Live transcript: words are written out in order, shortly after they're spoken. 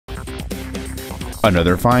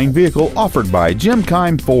Another fine vehicle offered by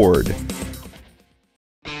Keim Ford.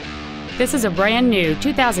 This is a brand new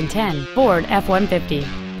 2010 Ford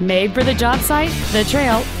F-150, made for the job site, the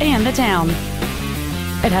trail, and the town.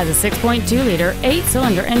 It has a 6.2-liter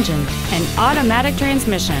 8-cylinder engine, an automatic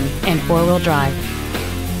transmission, and 4-wheel drive.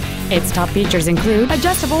 Its top features include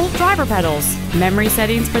adjustable driver pedals, memory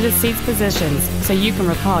settings for the seat's positions so you can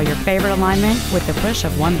recall your favorite alignment with the push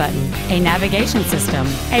of one button, a navigation system,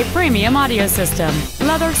 a premium audio system,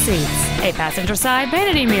 leather seats, a passenger side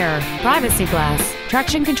vanity mirror, privacy glass,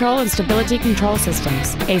 traction control and stability control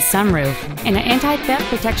systems, a sunroof, and an anti-theft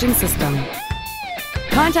protection system.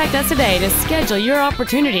 Contact us today to schedule your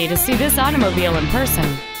opportunity to see this automobile in person.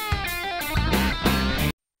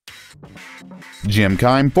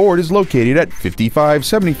 Keim Ford is located at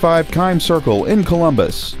 5575 Keimcircle in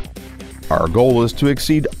Columbus. Our goal is to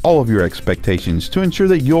exceed all of your expectations to ensure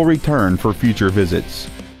that you'll return for future visits.